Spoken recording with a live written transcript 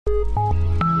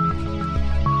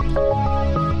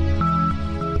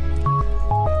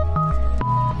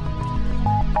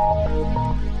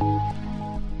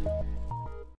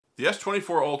The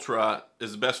S24 Ultra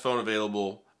is the best phone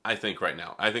available, I think, right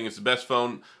now. I think it's the best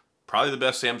phone, probably the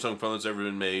best Samsung phone that's ever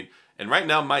been made. And right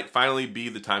now might finally be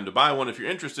the time to buy one if you're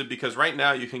interested, because right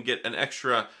now you can get an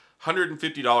extra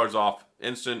 $150 off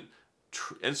instant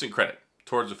credit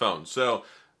towards the phone. So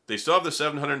they still have the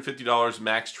 $750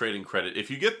 max trading credit.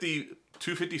 If you get the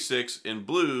 256 in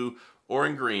blue or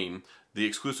in green, the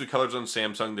exclusive colors on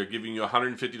Samsung, they're giving you a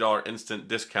 $150 instant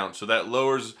discount. So that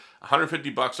lowers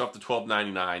 $150 off the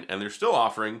 $12.99, and they're still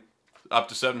offering up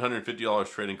to $750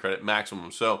 trading credit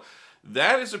maximum. So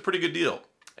that is a pretty good deal.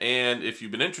 And if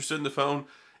you've been interested in the phone,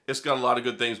 it's got a lot of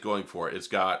good things going for it. It's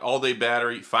got all-day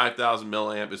battery, 5,000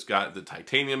 milliamp. It's got the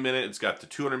titanium in it. It's got the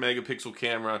 200 megapixel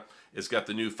camera. It's got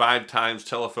the new 5x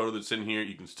telephoto that's in here.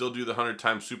 You can still do the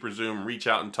 100x super zoom, reach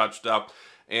out and touch stuff.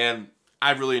 And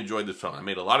I've really enjoyed this phone. I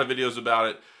made a lot of videos about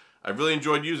it. I've really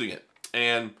enjoyed using it.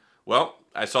 And, well,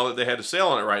 I saw that they had a sale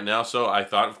on it right now, so I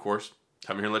thought, of course,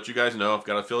 come here and let you guys know. I've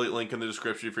got an affiliate link in the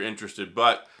description if you're interested.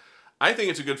 But I think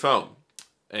it's a good phone.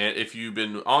 And if you've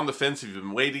been on the fence, if you've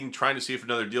been waiting, trying to see if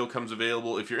another deal comes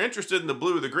available, if you're interested in the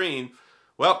blue or the green,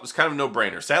 well, it's kind of a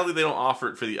no-brainer. Sadly, they don't offer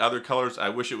it for the other colors. I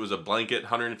wish it was a blanket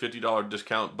 $150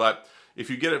 discount. But if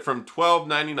you get it from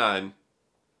 $12.99,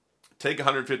 take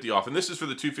 $150 off. And this is for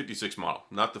the 256 model,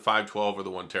 not the 512 or the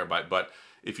 1 terabyte. But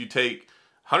if you take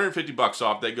 $150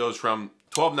 off, that goes from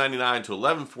 $12.99 to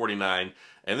 $11.49.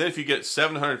 And then if you get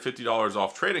 $750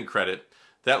 off trade-in credit,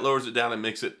 that lowers it down and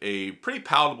makes it a pretty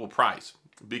palatable price.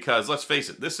 Because let's face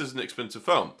it, this is an expensive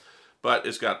phone, but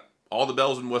it's got all the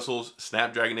bells and whistles,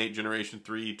 Snapdragon 8 Generation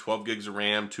 3, 12 gigs of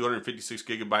RAM, 256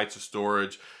 gigabytes of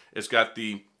storage. It's got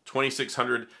the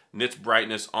 2600 nits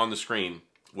brightness on the screen,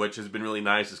 which has been really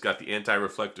nice. It's got the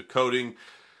anti-reflective coating.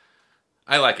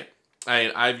 I like it.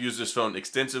 I've used this phone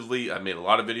extensively. I've made a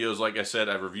lot of videos, like I said.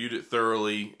 I've reviewed it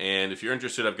thoroughly, and if you're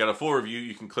interested, I've got a full review.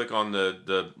 You can click on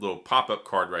the little pop-up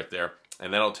card right there,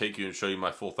 and that'll take you and show you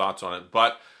my full thoughts on it.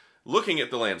 But looking at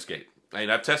the landscape,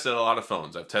 I've tested a lot of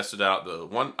phones. I've tested out the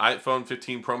iPhone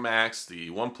 15 Pro Max,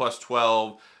 the OnePlus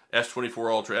 12,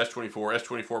 S24 Ultra, S24,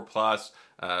 S24 Plus,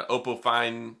 Oppo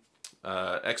Find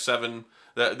X7.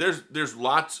 There's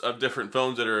lots of different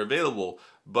phones that are available,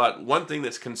 but one thing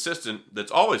that's consistent,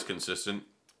 that's always consistent,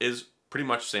 is pretty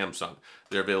much Samsung.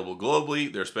 They're available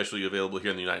globally. They're especially available here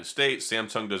in the United States.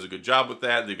 Samsung does a good job with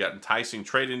that. They've got enticing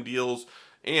trade-in deals,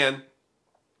 and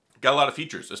got a lot of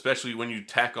features, especially when you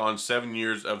tack on 7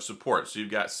 years of support. So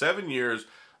you've got 7 years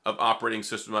of operating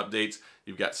system updates.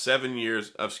 You've got 7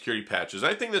 years of security patches.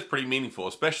 I think that's pretty meaningful,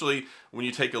 especially when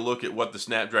you take a look at what the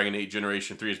Snapdragon 8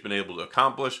 Generation 3 has been able to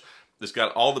accomplish. It's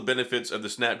got all the benefits of the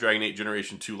Snapdragon 8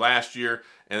 Generation 2 last year,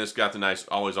 and it's got the nice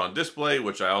always-on display,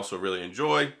 which I also really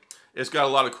enjoy. It's got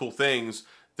a lot of cool things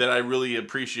that I really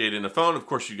appreciate in a phone. Of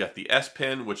course, you got the S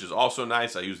Pen, which is also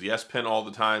nice. I use the S Pen all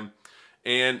the time.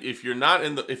 And if you're not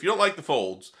if you don't like the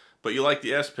folds, but you like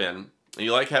the S Pen, and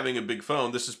you like having a big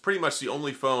phone, this is pretty much the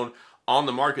only phone on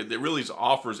the market that really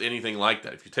offers anything like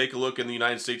that. If you take a look in the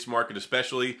United States market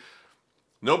especially,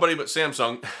 nobody but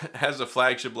Samsung has a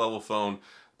flagship level phone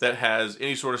that has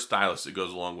any sort of stylus that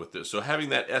goes along with this. So having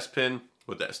that S Pen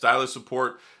with that stylus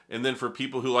support, and then for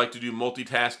people who like to do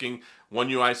multitasking,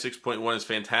 One UI 6.1 is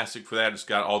fantastic for that. It's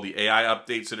got all the AI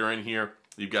updates that are in here.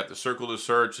 You've got the circle to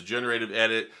search, the generative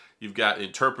edit, you've got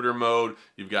interpreter mode,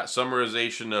 you've got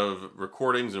summarization of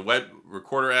recordings and web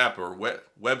recorder app or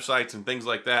websites and things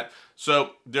like that.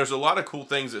 So there's a lot of cool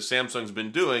things that Samsung's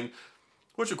been doing,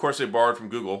 which of course they borrowed from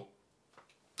Google.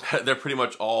 They're pretty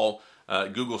much all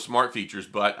Google smart features,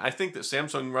 but I think that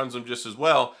Samsung runs them just as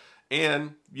well,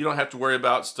 and you don't have to worry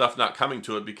about stuff not coming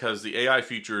to it because the AI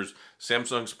features,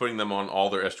 Samsung's putting them on all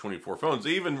their S24 phones.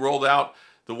 They even rolled out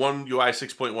the One UI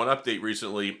 6.1 update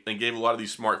recently and gave a lot of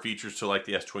these smart features to like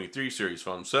the S23 series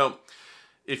phone. So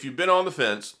if you've been on the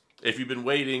fence, if you've been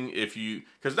waiting,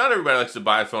 because not everybody likes to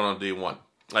buy a phone on day one.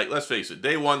 Like, let's face it,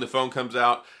 day one the phone comes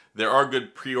out, there are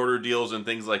good pre-order deals and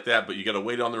things like that, but you got to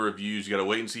wait on the reviews, you got to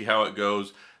wait and see how it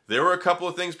goes. There were a couple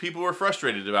of things people were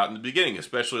frustrated about in the beginning,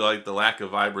 especially like the lack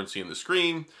of vibrancy in the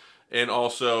screen, and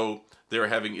also they were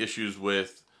having issues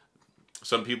with,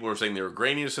 some people were saying there were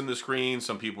graininess in the screen,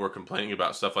 some people were complaining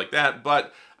about stuff like that,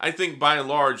 but I think by and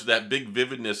large that big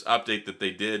vividness update that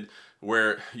they did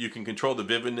where you can control the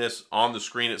vividness on the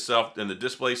screen itself and the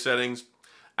display settings,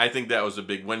 I think that was a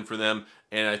big win for them,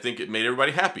 and I think it made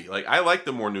everybody happy. Like, I like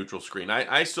the more neutral screen.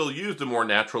 I still use the more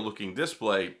natural looking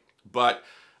display, but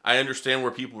I understand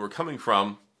where people were coming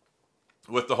from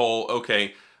with the whole,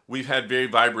 okay, we've had very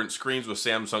vibrant screens with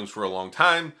Samsungs for a long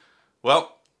time.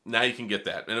 Well, now you can get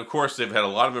that. And of course, they've had a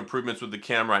lot of improvements with the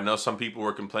camera. I know some people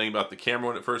were complaining about the camera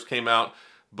when it first came out,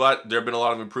 but there have been a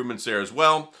lot of improvements there as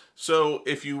well. So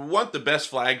if you want the best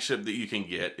flagship that you can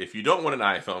get, if you don't want an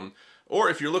iPhone, or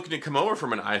if you're looking to come over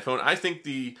from an iPhone, I think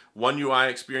the One UI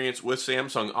experience with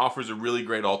Samsung offers a really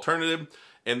great alternative.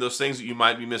 And those things that you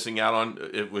might be missing out on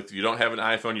if you don't have an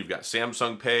iPhone, you've got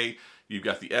Samsung Pay, you've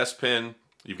got the S Pen,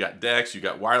 you've got DeX, you've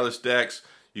got wireless DeX,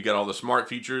 you got all the smart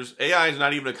features. AI is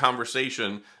not even a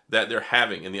conversation that they're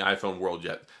having in the iPhone world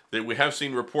yet. We have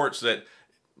seen reports that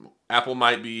Apple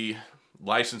might be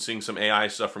licensing some AI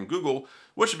stuff from Google,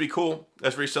 which would be cool.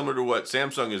 That's very similar to what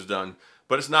Samsung has done,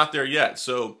 but it's not there yet.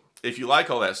 So if you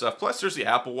like all that stuff, plus there's the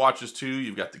Apple Watches too.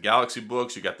 You've got the Galaxy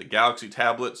Books, you've got the Galaxy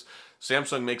tablets.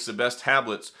 Samsung makes the best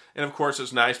tablets. And of course,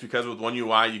 it's nice because with One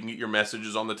UI, you can get your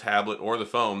messages on the tablet or the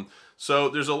phone. So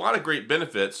there's a lot of great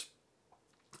benefits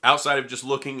outside of just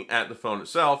looking at the phone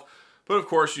itself. But of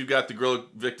course, you've got the Gorilla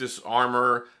Victus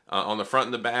armor on the front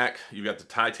and the back. You've got the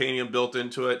titanium built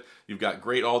into it. You've got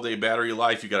great all-day battery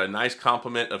life. You've got a nice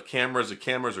complement of cameras. The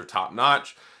cameras are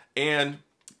top-notch. And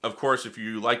of course, if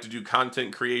you like to do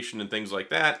content creation and things like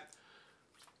that,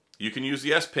 you can use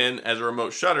the S Pen as a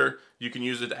remote shutter. You can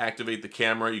use it to activate the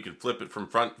camera. You can flip it from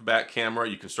front to back camera.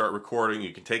 You can start recording.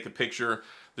 You can take a picture.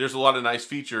 There's a lot of nice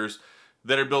features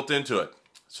that are built into it.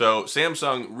 So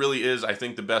Samsung really is, I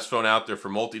think, the best phone out there for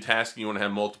multitasking. You want to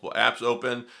have multiple apps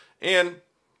open, and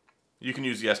you can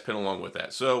use the S Pen along with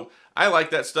that. So I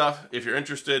like that stuff. If you're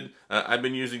interested, I've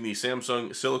been using the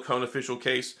Samsung silicone official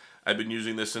case. I've been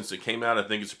using this since it came out. I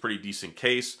think it's a pretty decent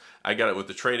case. I got it with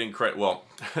the trade-in credit. Well,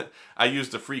 I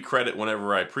used the free credit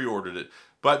whenever I pre-ordered it.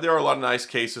 But there are a lot of nice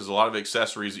cases, a lot of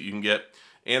accessories that you can get.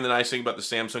 And the nice thing about the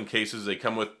Samsung cases, they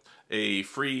come with a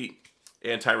free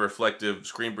anti-reflective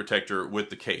screen protector with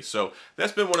the case. So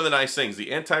that's been one of the nice things.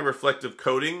 The anti-reflective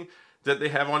coating that they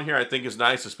have on here I think is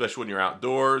nice, especially when you're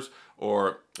outdoors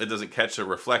or it doesn't catch the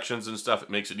reflections and stuff.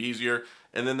 It makes it easier.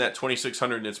 And then that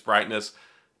 2600 nits brightness,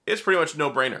 it's pretty much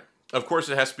no-brainer. Of course,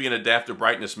 it has to be in adaptive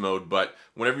brightness mode, but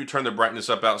whenever you turn the brightness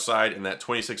up outside and that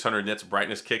 2600 nits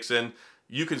brightness kicks in,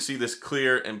 you can see this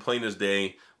clear and plain as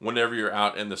day whenever you're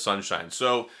out in the sunshine.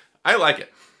 So I like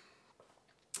it.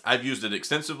 I've used it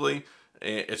extensively.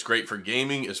 It's great for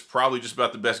gaming. It's probably just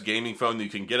about the best gaming phone that you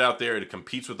can get out there. It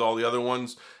competes with all the other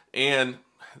ones. And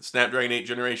Snapdragon 8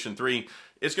 Generation 3,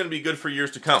 it's going to be good for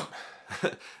years to come.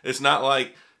 It's not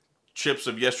like chips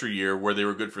of yesteryear where they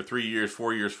were good for 3 years,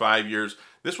 4 years, 5 years.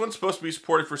 This one's supposed to be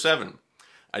supported for 7.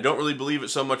 I don't really believe it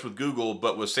so much with Google,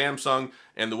 but with Samsung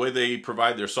and the way they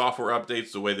provide their software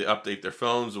updates, the way they update their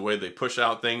phones, the way they push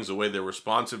out things, the way they're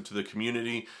responsive to the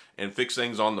community and fix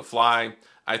things on the fly,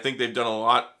 I think they've done a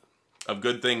lot of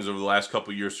good things over the last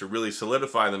couple of years to really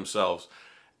solidify themselves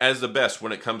as the best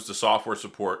when it comes to software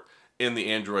support in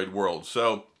the Android world.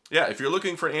 So yeah, if you're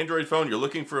looking for an Android phone, you're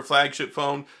looking for a flagship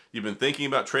phone, you've been thinking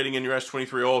about trading in your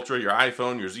S23 Ultra, your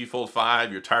iPhone, your Z Fold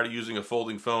 5, you're tired of using a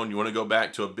folding phone, you want to go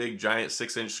back to a big giant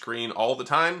 6-inch screen all the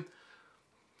time,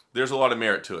 there's a lot of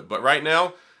merit to it. But right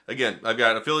now, again, I've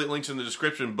got affiliate links in the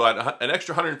description, but an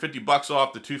extra $150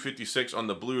 off the $256 on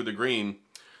the blue or the green.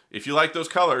 If you like those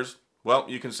colors, well,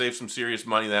 you can save some serious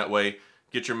money that way.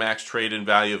 Get your max trade-in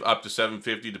value of up to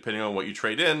 $750 depending on what you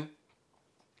trade in.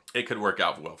 It could work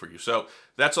out well for you. So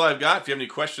that's all I've got. If you have any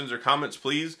questions or comments,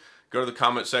 please go to the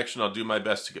comment section. I'll do my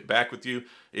best to get back with you.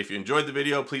 If you enjoyed the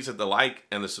video, please hit the like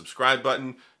and the subscribe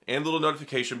button and the little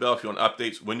notification bell if you want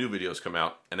updates when new videos come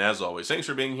out. And as always, thanks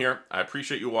for being here. I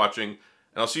appreciate you watching, and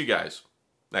I'll see you guys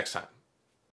next time.